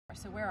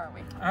So where are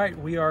we? All right,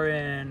 we are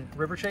in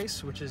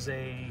Riverchase, which is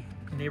a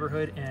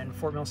neighborhood in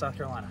Fort Mill, South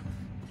Carolina.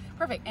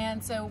 Perfect.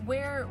 And so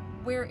where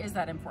is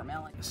that in Fort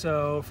Mill?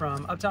 So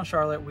from uptown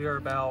Charlotte, we are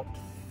about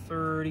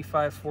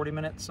 35-40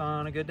 minutes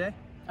on a good day.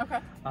 Okay.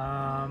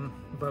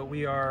 But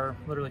we are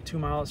literally 2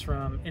 miles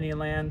from Indian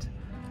Land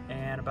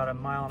and about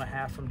 1.5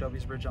 miles from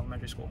Dobie's Bridge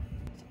Elementary School.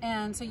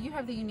 And so you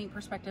have the unique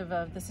perspective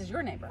of this is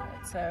your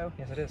neighborhood. So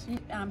yes, it is.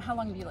 How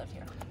long have you lived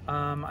here?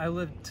 I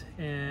lived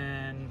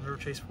in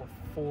Riverchase for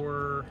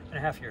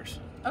 4.5 years.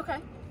 Okay.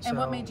 And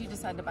what made you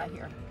decide to buy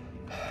here?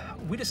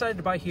 We decided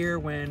to buy here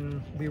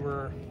when we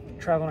were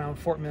traveling around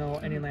Fort Mill,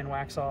 Indian Land,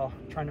 Waxhaw,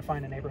 trying to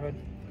find a neighborhood.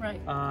 Right.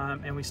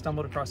 And we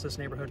stumbled across this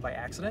neighborhood by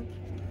accident.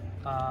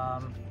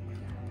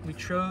 We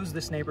chose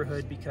this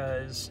neighborhood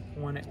because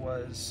when it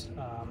was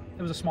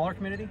a smaller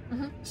community,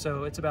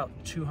 so it's about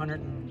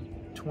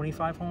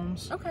 225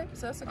 homes. Okay,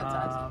 so that's a good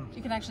size.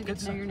 You can actually get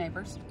to know your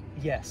neighbors.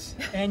 Yes,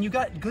 and you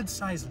got good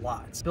sized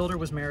lots. Builder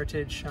was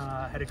Meritage,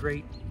 had a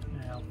great,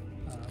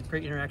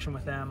 great interaction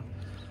with them.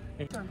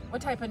 Sure.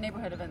 What type of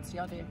neighborhood events do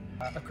y'all do?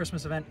 A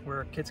Christmas event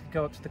where kids could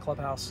go up to the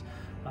clubhouse.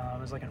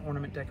 It was like an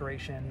ornament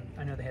decoration.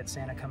 I know they had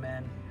Santa come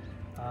in.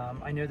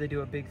 I know they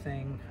do a big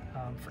thing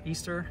for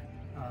Easter.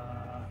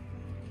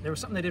 There was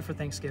something they did for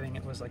Thanksgiving.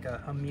 It was like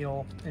a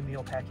meal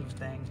packing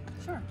thing.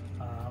 Sure.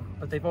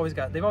 But they've always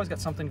got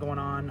something going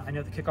on. I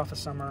know the kickoff of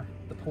summer,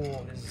 the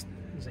pool is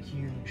a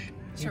huge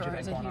event.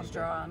 It's a huge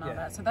draw and all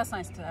that. So that's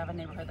nice to have a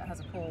neighborhood that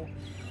has a pool.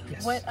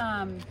 Yes.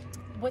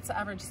 What's the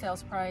average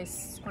sales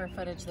price, square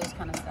footage, those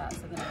kind of stats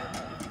of the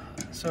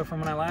neighborhood? So from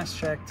when I last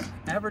checked,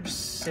 average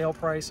sale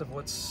price of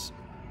what's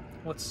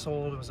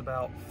sold was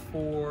about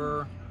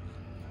 $400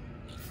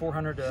 to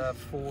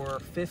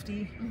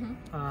 $450.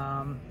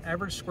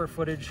 Average square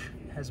footage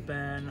has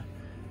been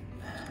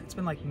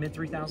like mid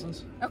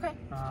 3,000s. Okay.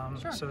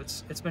 Sure. So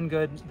it's been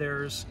good.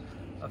 There's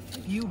a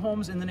few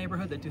homes in the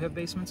neighborhood that do have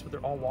basements, but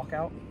they're all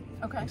walkout.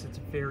 Okay. It's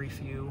very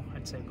few.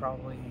 I'd say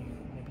probably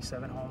maybe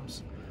 7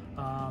 homes.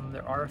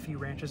 There are a few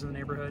ranches in the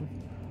neighborhood.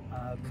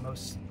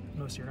 Most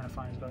you're going to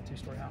find is about a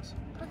 2-story house.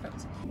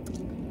 Perfect.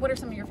 What are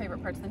some of your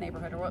favorite parts of the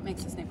neighborhood, or what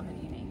makes this neighborhood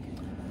unique?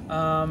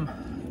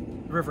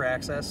 River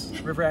access.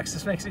 River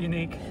access makes it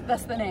unique.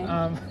 That's the name.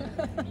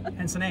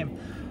 Hence the name.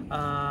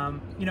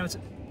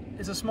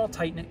 It's a small,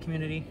 tight-knit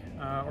community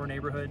or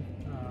neighborhood.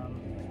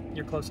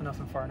 You're close enough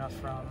and far enough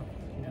from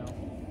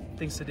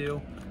things to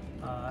do.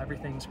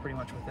 Everything's pretty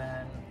much within,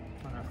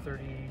 I don't know,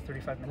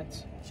 30-35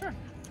 minutes. Sure.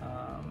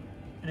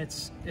 And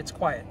it's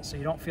quiet, so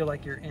you don't feel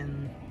like you're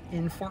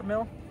in Fort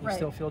Mill. You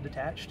still feel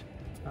detached,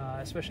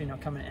 especially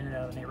coming in and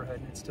out of the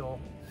neighborhood. It still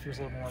feels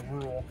a little more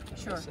rural than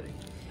the city.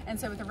 And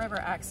so with the river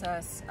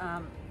access,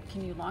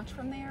 can you launch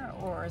from there,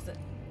 or is it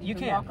you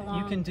can walk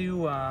along? You can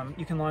do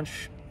you can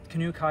launch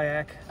canoe,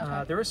 kayak.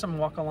 There is some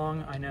walk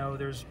along. I know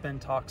there's been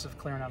talks of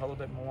clearing out a little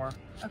bit more.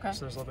 Okay. So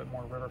there's a little bit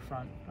more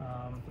riverfront.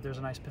 But there's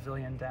a nice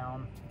pavilion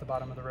down at the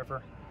bottom of the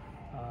river.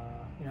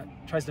 It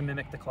tries to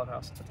mimic the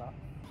clubhouse at the top.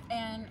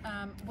 And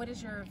what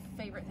is your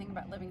favorite thing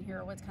about living here,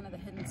 or what's kind of the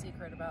hidden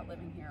secret about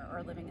living here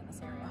or living in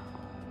this area?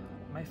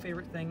 My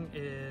favorite thing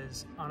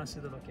is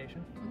honestly the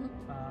location.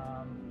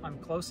 I'm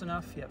close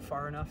enough yet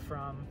far enough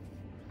from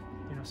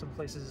some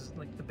places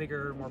like the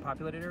bigger, more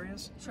populated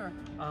areas. Sure.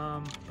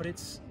 But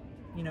it's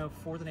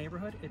for the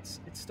neighborhood, it's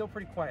still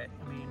pretty quiet.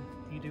 I mean,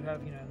 you do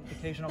have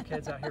occasional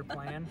kids out here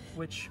playing,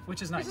 which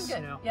is nice.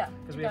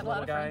 Because we have a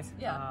little guy.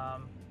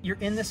 You're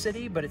in the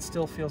city, but it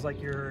still feels like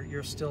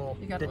you're still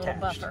detached. You got a little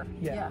buffer.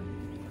 Yeah.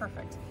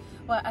 Perfect.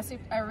 Well,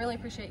 I really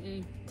appreciate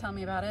you telling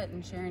me about it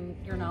and sharing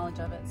your knowledge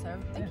of it. So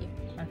thank you.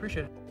 I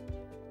appreciate it.